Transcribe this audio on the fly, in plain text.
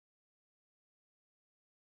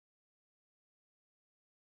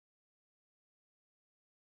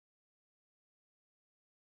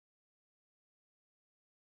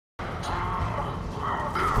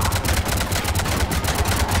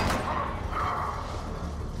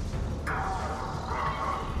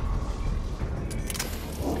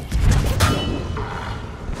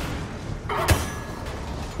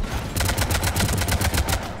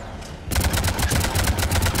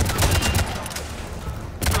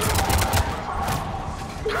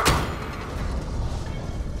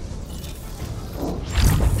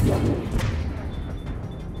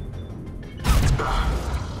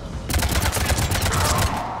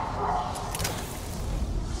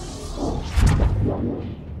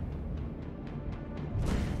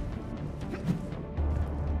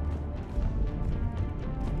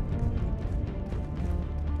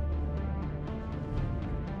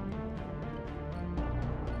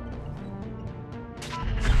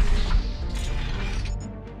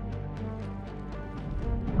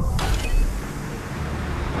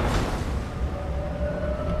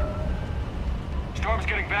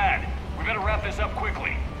better wrap this up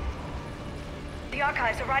quickly. The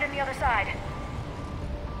archives are right on the other side.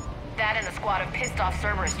 That and a squad of pissed-off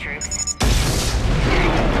Cerberus troops.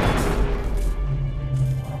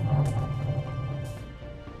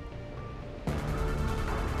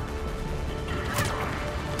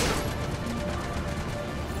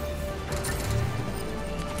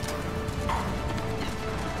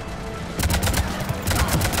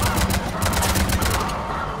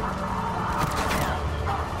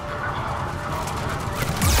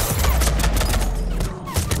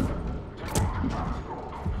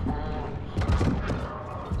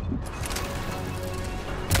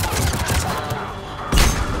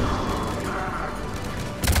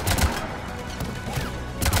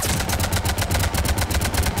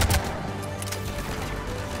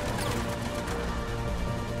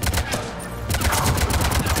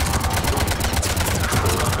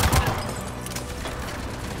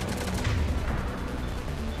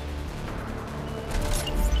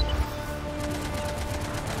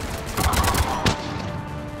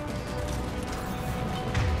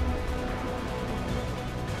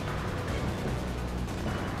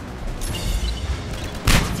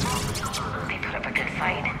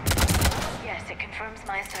 Yes, it confirms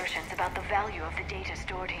my assertions about the value of the data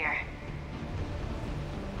stored here.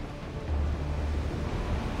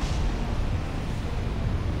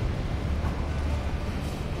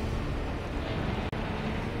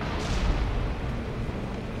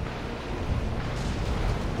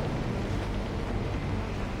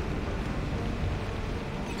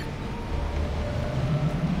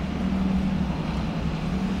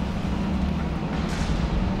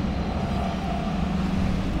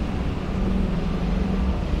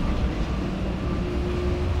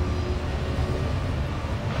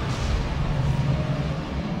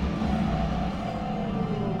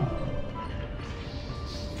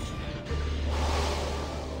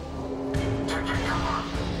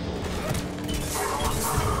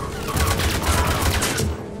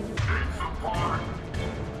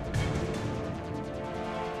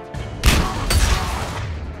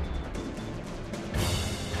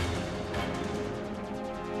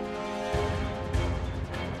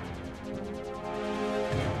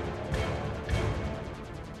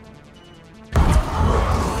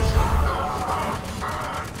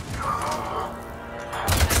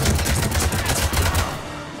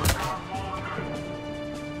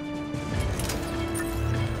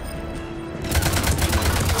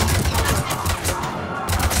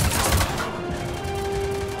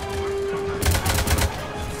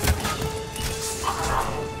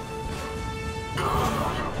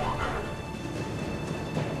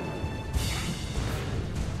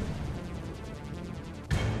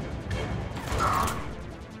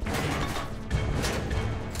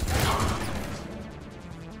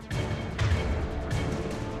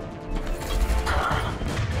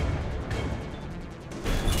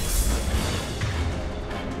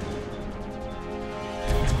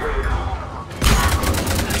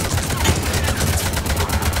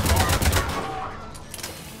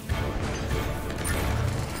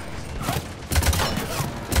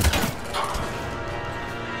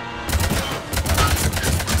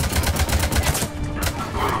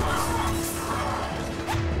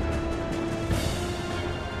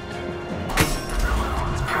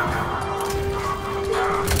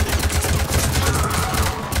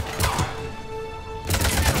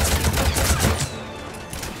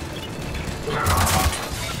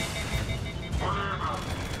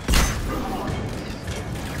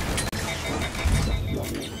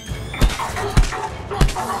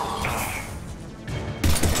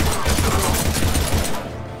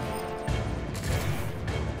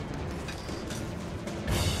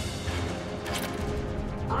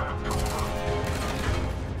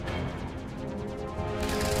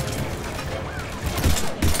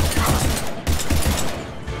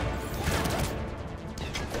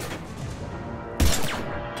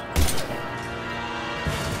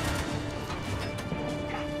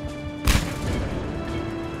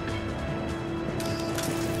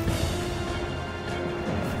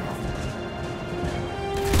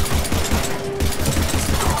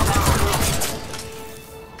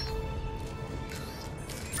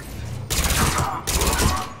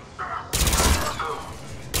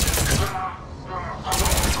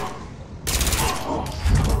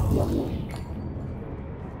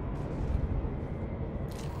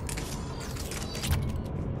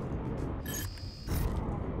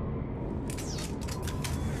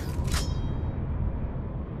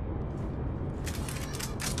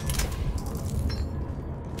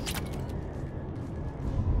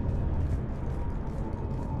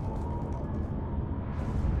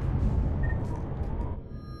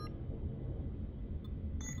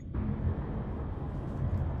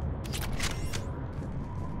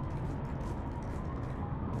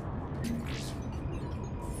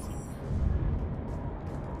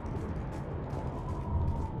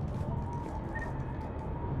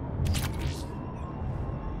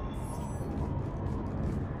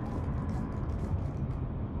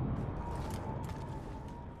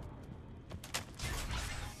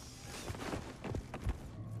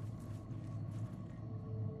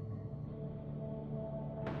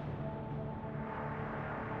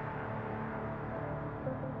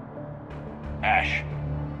 Ash.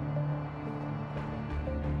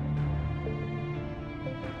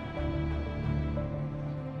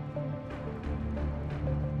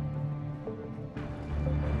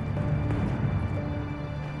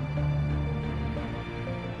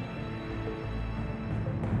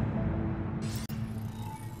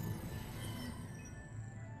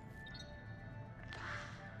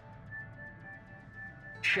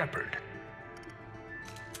 Shepard.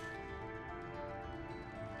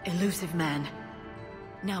 Illusive man.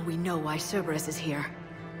 Now we know why Cerberus is here.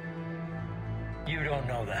 You don't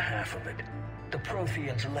know the half of it. The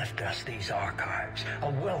Protheans left us these archives, a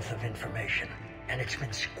wealth of information, and it's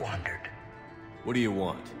been squandered. What do you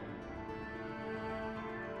want?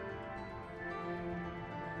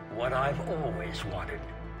 What I've always wanted.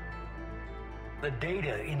 The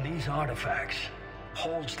data in these artifacts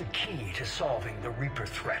holds the key to solving the Reaper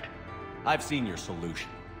threat. I've seen your solution.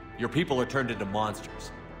 Your people are turned into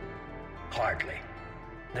monsters. Hardly.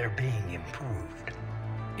 They're being improved.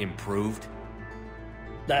 Improved?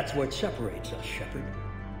 That's what separates us, Shepard.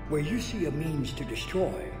 Where you see a means to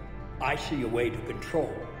destroy, I see a way to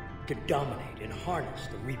control, to dominate and harness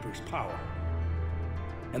the Reaper's power.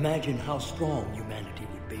 Imagine how strong humanity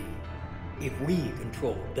would be if we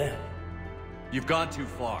controlled them. You've gone too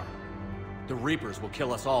far. The Reapers will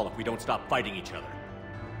kill us all if we don't stop fighting each other.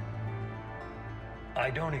 I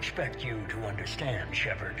don't expect you to understand,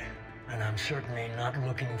 Shepard, and I'm certainly not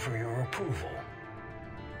looking for your approval.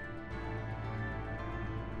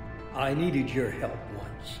 I needed your help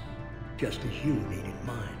once, just as you needed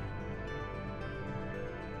mine.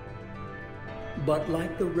 But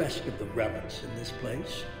like the rest of the relics in this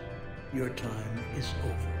place, your time is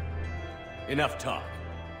over. Enough talk.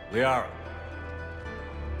 Liara.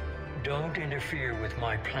 Don't interfere with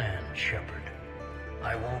my plan, Shepard.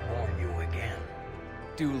 I won't warn you again.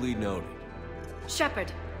 Duly noted.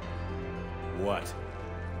 Shepard, What?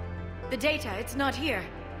 the data, it's not here.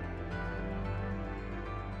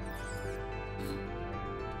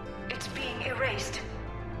 It's being erased.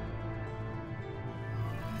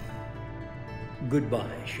 Goodbye,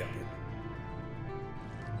 Shepard.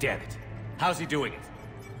 Damn it. How's he doing it?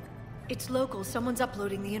 It's local, someone's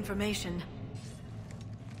uploading the information.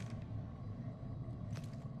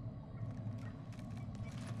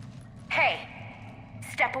 Hey,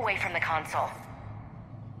 step away from the console.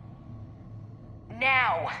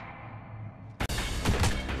 Now!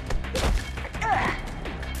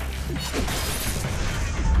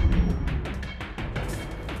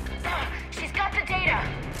 She's got the data!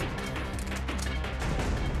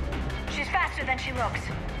 She's faster than she looks.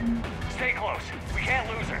 Stay close. We can't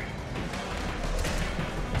lose her.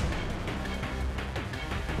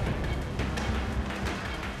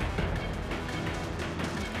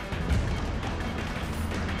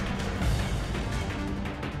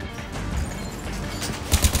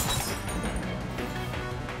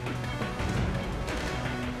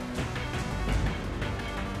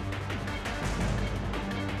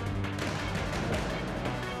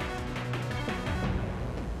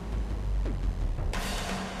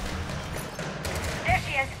 There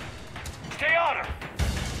she is! Stay on her!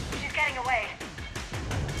 She's getting away.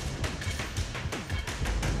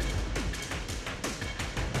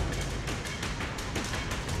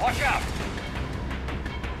 Watch out!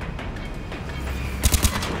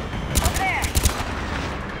 Up there!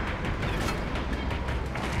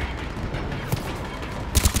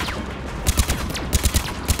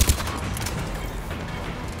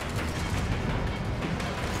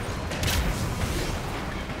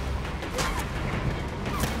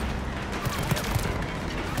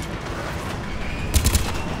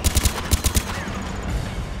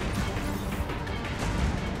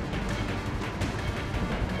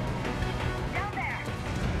 Down there!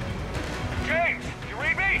 James, you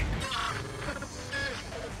read me?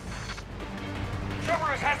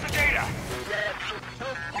 Cerberus has the data!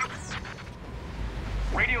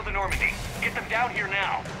 Radio the Normandy. Get them down here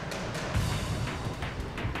now.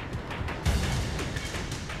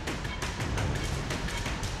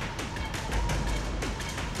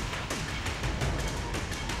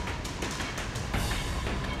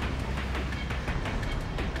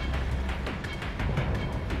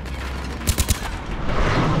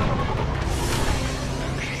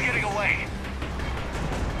 She's getting away.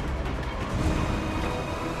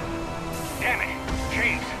 Damn it.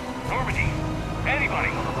 James, Normandy,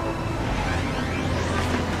 anybody.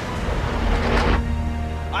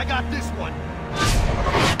 I got this one.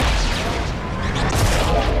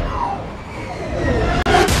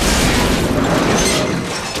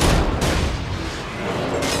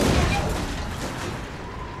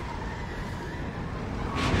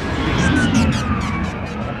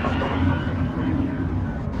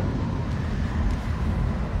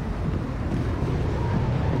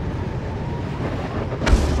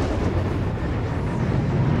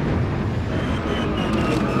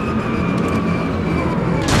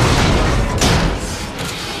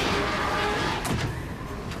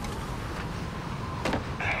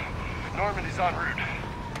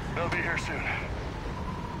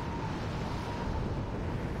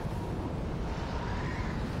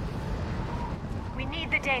 need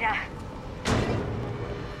the data.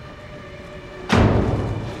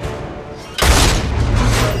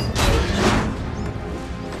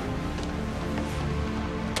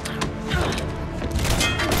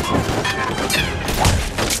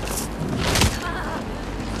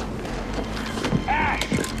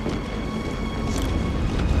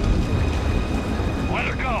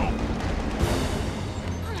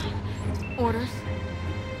 Orders?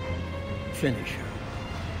 Finish her.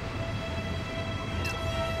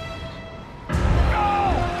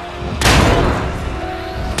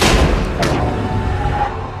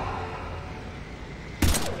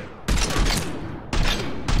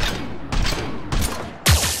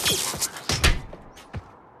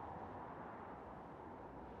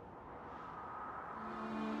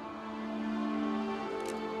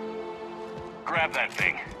 Grab that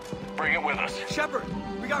thing. Bring it with us. Shepard,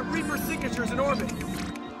 we got Reaper signatures in orbit.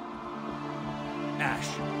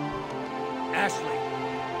 Ashley.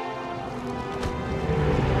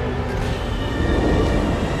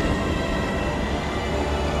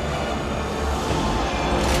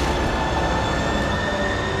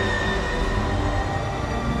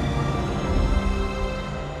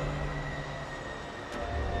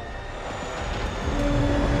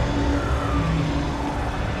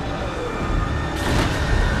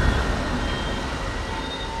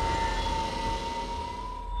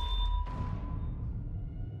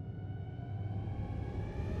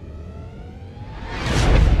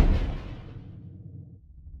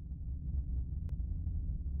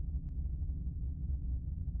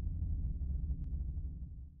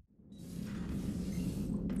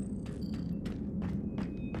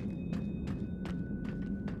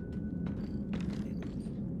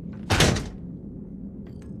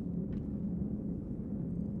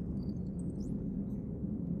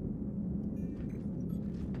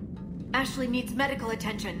 Ashley needs medical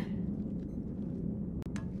attention.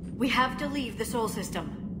 We have to leave the Sol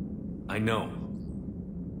system. I know.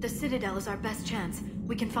 The Citadel is our best chance.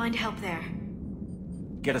 We can find help there.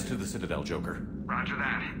 Get us to the Citadel, Joker. Roger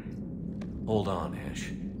that. Hold on,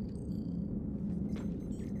 Ash.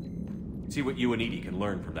 See what you and Edie can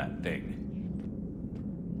learn from that thing.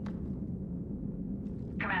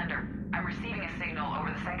 Commander, I'm receiving a signal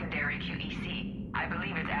over the secondary QEC. I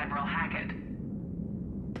believe it's Admiral Hackett.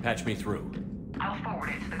 Patch me through. I'll forward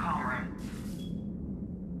it to the comm room.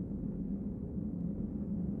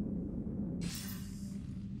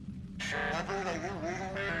 Shepard, are you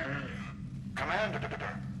reading me? Commander.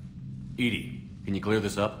 Edie, can you clear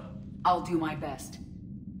this up? I'll do my best.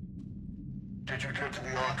 Did you get to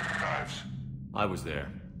the archives? I was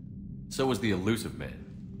there. So was the Illusive man.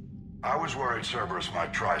 I was worried Cerberus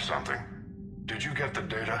might try something. Did you get the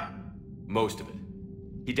data? Most of it.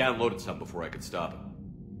 He downloaded some before I could stop him.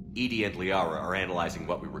 Edie and Liara are analyzing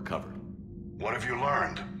what we recovered. What have you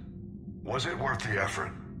learned? Was it worth the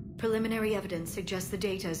effort? Preliminary evidence suggests the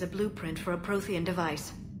data is a blueprint for a Prothean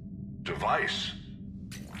device. Device?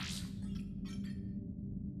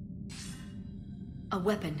 A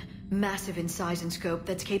weapon, massive in size and scope,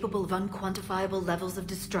 that's capable of unquantifiable levels of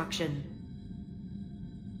destruction.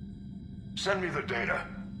 Send me the data.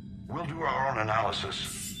 We'll do our own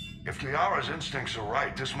analysis. If Liara's instincts are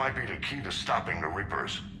right, this might be the key to stopping the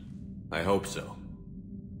Reapers. I hope so.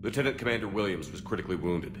 Lieutenant Commander Williams was critically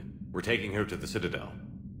wounded. We're taking her to the Citadel.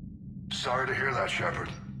 Sorry to hear that, Shepard.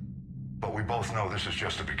 But we both know this is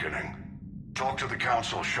just the beginning. Talk to the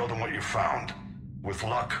Council, show them what you found. With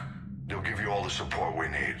luck, they'll give you all the support we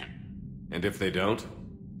need. And if they don't?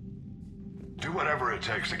 Do whatever it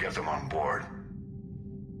takes to get them on board.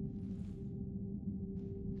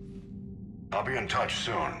 I'll be in touch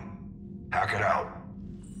soon. Hack it out.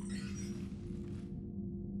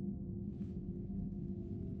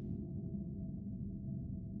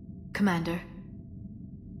 Commander.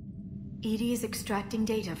 Edie is extracting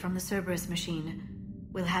data from the Cerberus machine.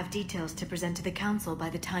 We'll have details to present to the Council by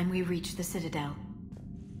the time we reach the Citadel.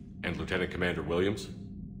 And Lieutenant Commander Williams?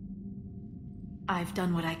 I've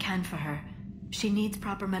done what I can for her. She needs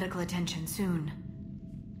proper medical attention soon.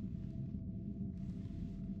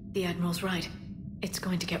 The Admiral's right. It's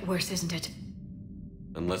going to get worse, isn't it?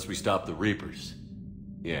 Unless we stop the Reapers.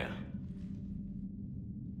 Yeah.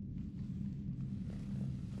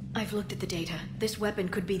 I've looked at the data. This weapon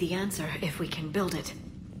could be the answer if we can build it.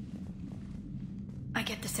 I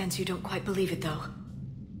get the sense you don't quite believe it, though.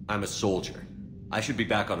 I'm a soldier. I should be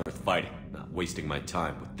back on Earth fighting, not wasting my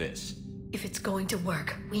time with this. If it's going to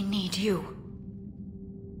work, we need you.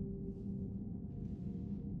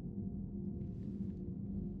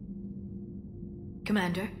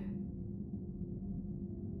 Commander?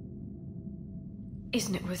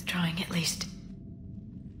 Isn't it worth trying at least?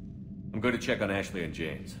 I'm I'm going to check on Ashley and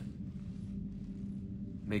James.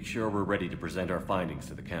 Make sure we're ready to present our findings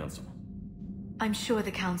to the Council. I'm sure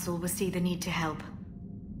the Council will see the need to help.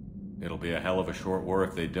 It'll be a hell of a short war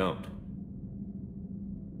if they don't.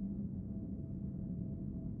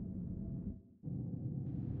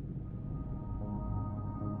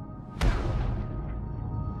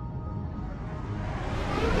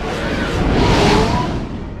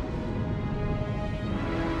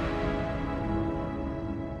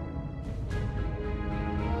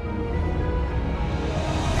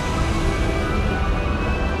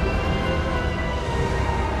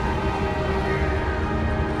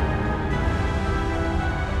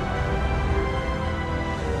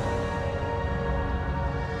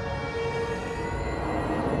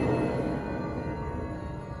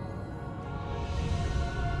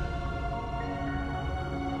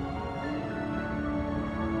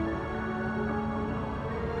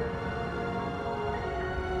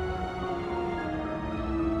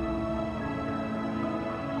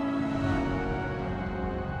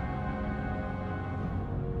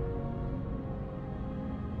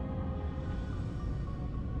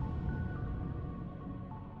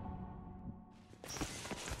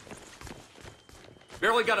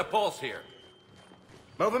 Barely got a pulse here.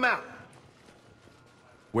 Move him out.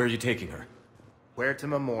 Where are you taking her? Where to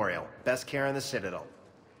Memorial. Best care in the Citadel.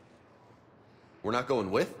 We're not going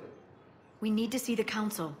with? We need to see the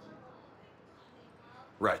Council.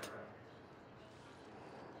 Right.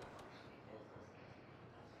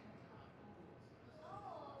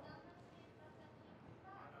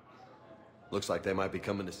 Looks like they might be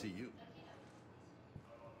coming to see you.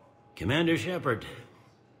 Commander Shepard.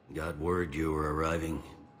 Got word you were arriving.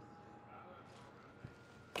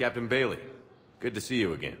 Captain Bailey, good to see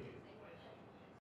you again.